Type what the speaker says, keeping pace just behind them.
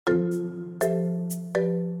My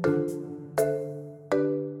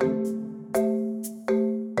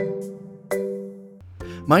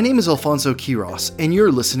name is Alfonso Quiros, and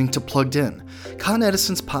you're listening to Plugged In, Con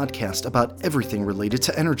Edison's podcast about everything related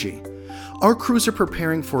to energy. Our crews are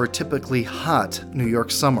preparing for a typically hot New York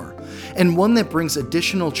summer, and one that brings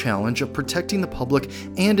additional challenge of protecting the public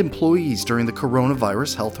and employees during the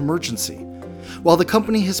coronavirus health emergency. While the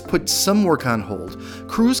company has put some work on hold,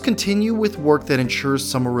 crews continue with work that ensures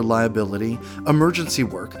summer reliability, emergency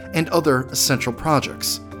work, and other essential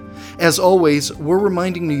projects. As always, we're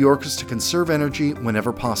reminding New Yorkers to conserve energy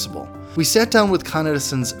whenever possible. We sat down with Con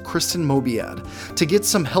Edison's Kristen Mobiad to get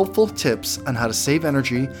some helpful tips on how to save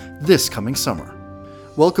energy this coming summer.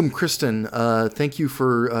 Welcome, Kristen. Thank you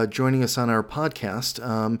for joining us on our podcast.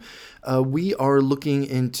 We are looking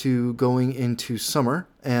into going into summer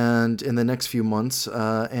and in the next few months.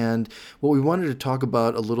 And what we wanted to talk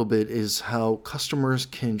about a little bit is how customers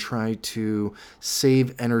can try to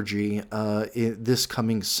save energy this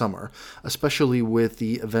coming summer, especially with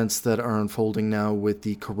the events that are unfolding now with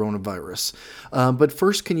the coronavirus. But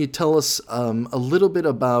first, can you tell us a little bit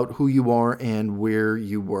about who you are and where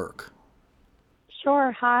you work?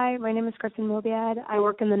 Sure. Hi, my name is Kristen Mobiad. I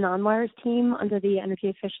work in the non-wires team under the Energy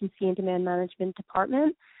Efficiency and Demand Management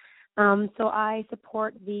Department. So I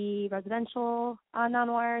support the residential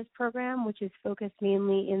non-wires program, which is focused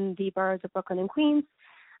mainly in the boroughs of Brooklyn and Queens.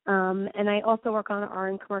 And I also work on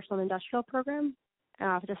our commercial and industrial program,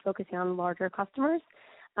 just focusing on larger customers.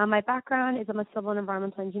 My background is I'm a civil and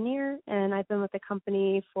environmental engineer, and I've been with the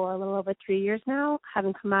company for a little over 3 years now,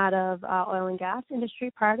 having come out of oil and gas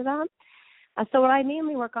industry prior to that. So what I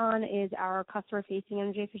mainly work on is our customer-facing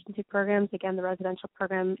energy efficiency programs, again, the residential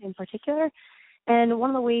program in particular. And one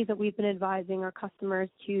of the ways that we've been advising our customers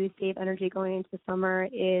to save energy going into the summer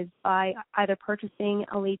is by either purchasing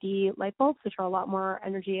LED light bulbs, which are a lot more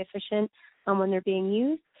energy efficient when they're being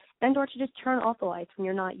used, and or to just turn off the lights when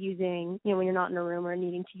you're not using, when you're not in a room or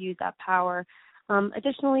needing to use that power.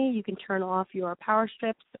 Additionally, you can turn off your power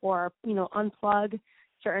strips or, unplug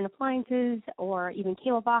certain appliances or even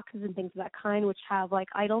cable boxes and things of that kind, which have like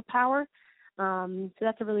idle power. So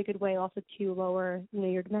that's a really good way also to lower,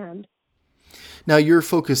 your demand. Now, your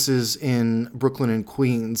focus is in Brooklyn and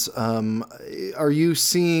Queens. Are you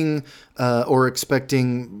seeing or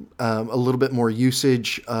expecting a little bit more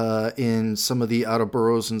usage in some of the outer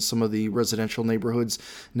boroughs and some of the residential neighborhoods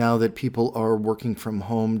now that people are working from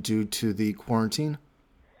home due to the quarantine?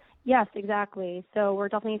 Yes, exactly. So we're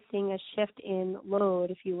definitely seeing a shift in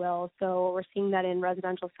load, if you will. So we're seeing that in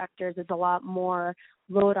residential sectors, there's a lot more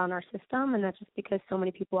load on our system, and that's just because so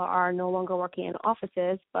many people are no longer working in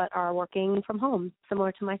offices, but are working from home,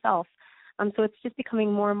 similar to myself. So it's just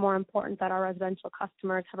becoming more and more important that our residential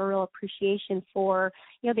customers have a real appreciation for,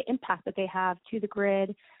 the impact that they have to the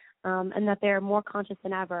grid, and that they're more conscious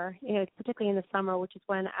than ever, particularly in the summer, which is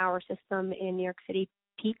when our system in New York City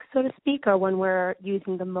peaks, so to speak, or when we're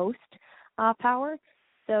using the most power.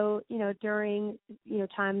 So, during,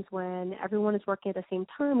 times when everyone is working at the same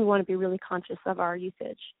time, we want to be really conscious of our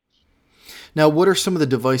usage. Now, what are some of the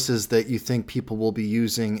devices that you think people will be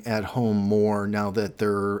using at home more now that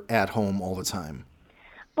they're at home all the time?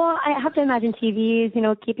 Well, I have to imagine TVs,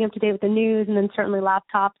 keeping up to date with the news, and then certainly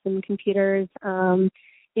laptops and computers,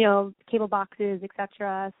 cable boxes,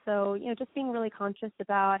 etc. So, just being really conscious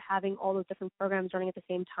about having all those different programs running at the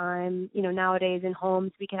same time. Nowadays in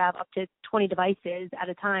homes, we can have up to 20 devices at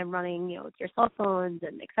a time running, with your cell phones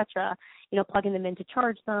and etc., plugging them in to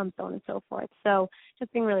charge them, so on and so forth. So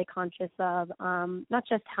just being really conscious of not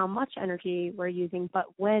just how much energy we're using, but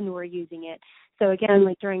when we're using it. So again,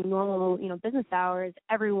 like during normal, business hours,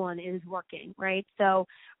 everyone is working, right? So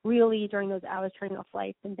really during those hours, turning off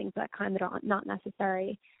lights and things of that kind that are not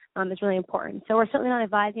necessary is really important. So we're certainly not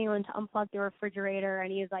advising anyone to unplug the refrigerator or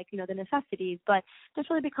any of the necessities, but just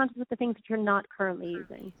really be conscious of the things that you're not currently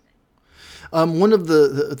using. One of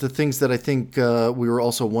the things that I think we were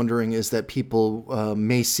also wondering is that people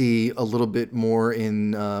may see a little bit more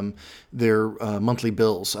in their monthly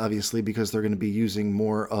bills, obviously, because they're going to be using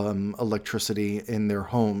more electricity in their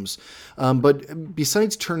homes. But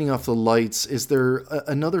besides turning off the lights, is there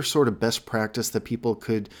another sort of best practice that people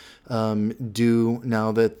could do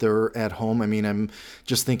now that they're at home? I mean, I'm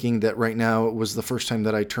just thinking that right now it was the first time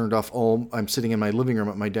that I turned off I'm sitting in my living room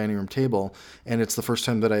at my dining room table, and it's the first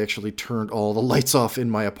time that I actually turned all the lights off in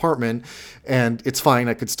my apartment, and it's fine.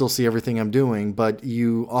 I could still see everything I'm doing, but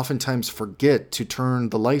you oftentimes forget to turn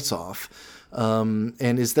the lights off.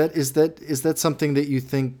 And is that something that you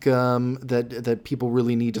think that people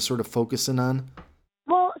really need to sort of focus in on?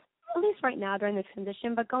 Well, at least right now during the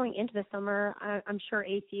transition, but going into the summer, I'm sure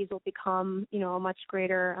ACs will become, a much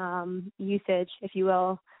greater usage, if you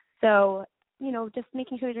will. So, just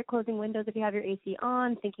making sure that you're closing windows if you have your AC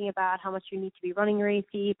on, thinking about how much you need to be running your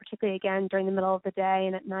AC, particularly, again, during the middle of the day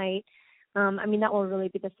and at night. That will really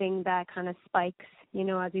be the thing that kind of spikes,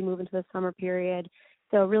 as we move into the summer period.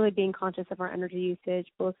 So really being conscious of our energy usage,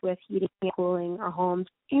 both with heating and cooling our homes.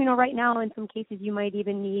 Right now, in some cases, you might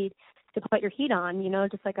even need to put your heat on,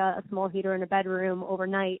 just like a small heater in a bedroom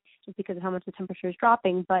overnight, just because of how much the temperature is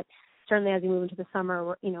dropping. But certainly as we move into the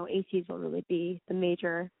summer, ACs will really be the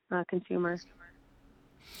major consumer.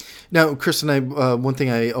 Now, Kristen, one thing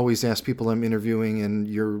I always ask people I'm interviewing, and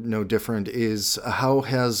you're no different, is how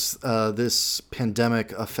has this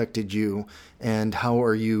pandemic affected you, and how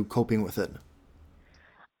are you coping with it?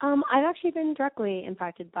 I've actually been directly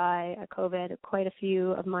impacted by COVID. Quite a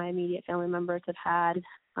few of my immediate family members have had,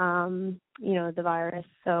 the virus.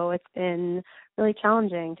 So it's been really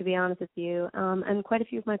challenging, to be honest with you. And quite a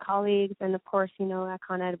few of my colleagues, and of course, at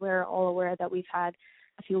Con Ed, we're all aware that we've had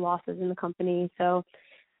a few losses in the company. So,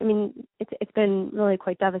 it's been really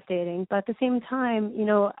quite devastating. But at the same time,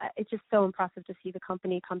 it's just so impressive to see the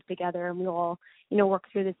company come together and we all, work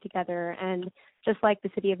through this together. And just like the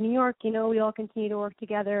city of New York, we all continue to work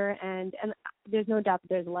together. And there's no doubt that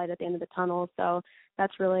there's a light at the end of the tunnel. So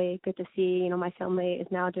that's really good to see. My family is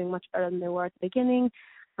now doing much better than they were at the beginning.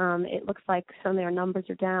 It looks like certainly our numbers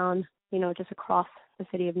are down, just across the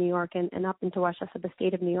city of New York and up into Westchester, the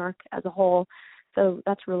state of New York as a whole. So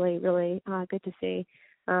that's really, really good to see.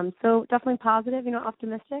 So definitely positive,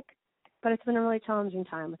 optimistic, but it's been a really challenging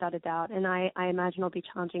time without a doubt. And I imagine it'll be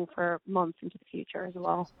challenging for months into the future as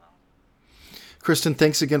well. Kristen,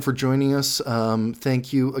 thanks again for joining us.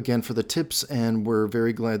 Thank you again for the tips, and we're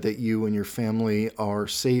very glad that you and your family are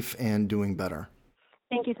safe and doing better.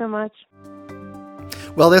 Thank you so much.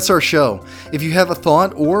 Well, that's our show. If you have a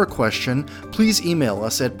thought or a question, please email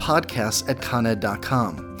us at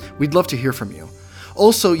podcast@coned.com. We'd love to hear from you.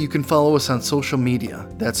 Also, you can follow us on social media.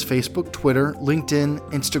 That's Facebook, Twitter, LinkedIn,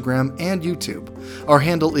 Instagram, and YouTube. Our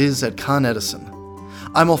handle is @ConEdison.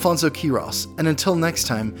 I'm Alfonso Quiros, and until next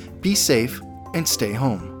time, be safe and stay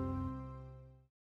home.